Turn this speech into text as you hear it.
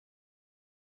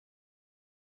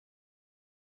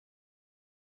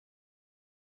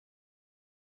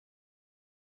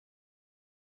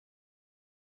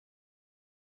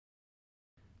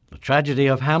The tragedy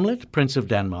of Hamlet, Prince of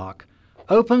Denmark,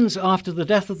 opens after the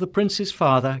death of the prince's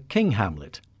father, King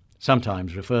Hamlet,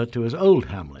 sometimes referred to as Old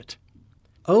Hamlet.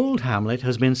 Old Hamlet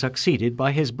has been succeeded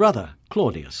by his brother,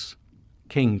 Claudius.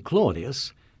 King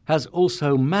Claudius has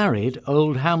also married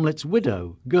Old Hamlet's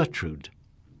widow, Gertrude.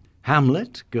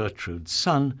 Hamlet, Gertrude's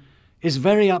son, is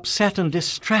very upset and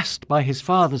distressed by his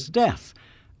father's death,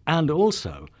 and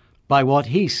also by what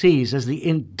he sees as the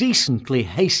indecently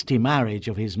hasty marriage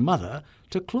of his mother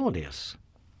to Claudius.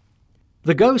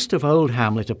 The ghost of Old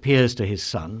Hamlet appears to his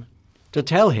son to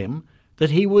tell him that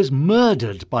he was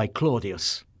murdered by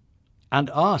Claudius, and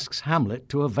asks Hamlet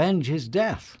to avenge his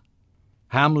death.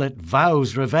 Hamlet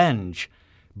vows revenge,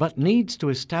 but needs to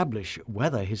establish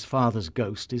whether his father's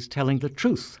ghost is telling the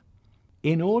truth.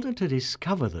 In order to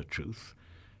discover the truth,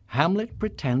 Hamlet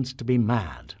pretends to be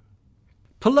mad.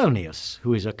 Polonius,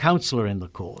 who is a counsellor in the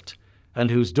court, and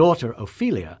whose daughter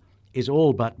Ophelia is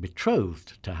all but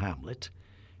betrothed to Hamlet,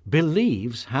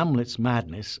 believes Hamlet's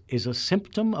madness is a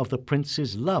symptom of the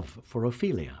prince's love for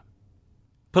Ophelia.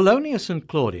 Polonius and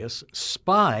Claudius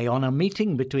spy on a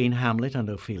meeting between Hamlet and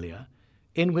Ophelia,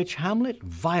 in which Hamlet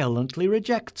violently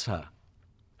rejects her.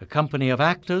 A company of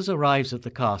actors arrives at the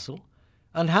castle,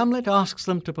 and Hamlet asks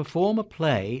them to perform a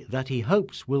play that he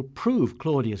hopes will prove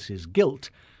Claudius's guilt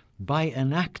by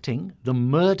enacting the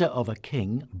murder of a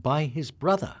king by his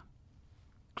brother.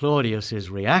 Claudius's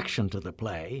reaction to the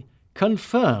play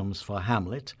confirms for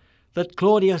Hamlet that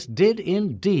Claudius did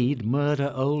indeed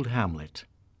murder Old Hamlet.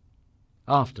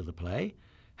 After the play,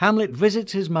 Hamlet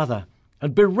visits his mother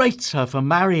and berates her for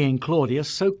marrying Claudius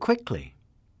so quickly.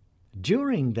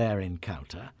 During their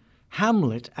encounter,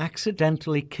 Hamlet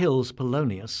accidentally kills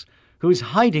Polonius, who is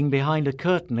hiding behind a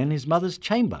curtain in his mother's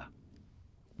chamber.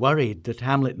 Worried that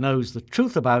Hamlet knows the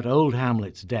truth about Old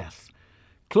Hamlet's death,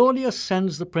 Claudius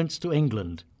sends the prince to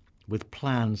England with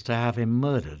plans to have him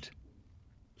murdered.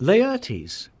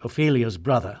 Laertes, Ophelia's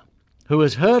brother, who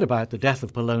has heard about the death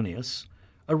of Polonius,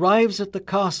 arrives at the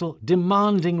castle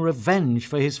demanding revenge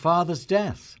for his father's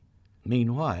death.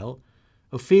 Meanwhile,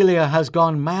 Ophelia has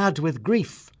gone mad with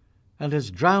grief and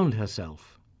has drowned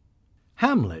herself.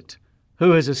 Hamlet,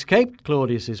 who has escaped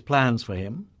Claudius's plans for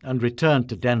him and returned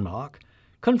to Denmark,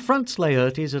 confronts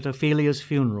Laertes at Ophelia's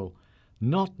funeral,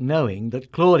 not knowing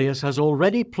that Claudius has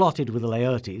already plotted with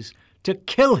Laertes to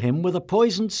kill him with a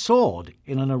poisoned sword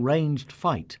in an arranged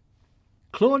fight.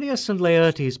 Claudius and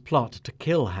Laertes' plot to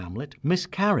kill Hamlet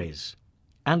miscarries,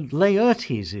 and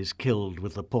Laertes is killed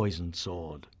with the poisoned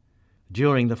sword.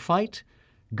 During the fight,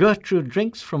 Gertrude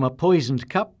drinks from a poisoned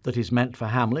cup that is meant for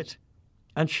Hamlet,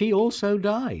 and she also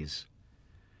dies.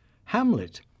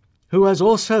 Hamlet, who has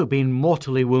also been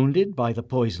mortally wounded by the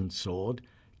poisoned sword,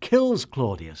 kills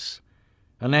Claudius,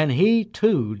 and then he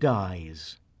too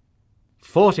dies.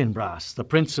 Fortinbras, the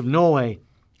Prince of Norway,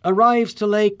 arrives to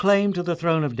lay claim to the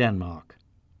throne of Denmark.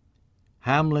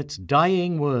 Hamlet's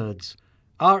dying words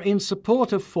are in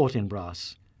support of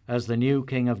Fortinbras as the new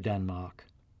king of Denmark.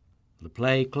 The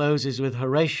play closes with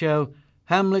Horatio,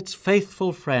 Hamlet's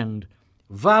faithful friend,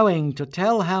 vowing to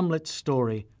tell Hamlet's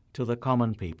story to the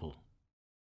common people.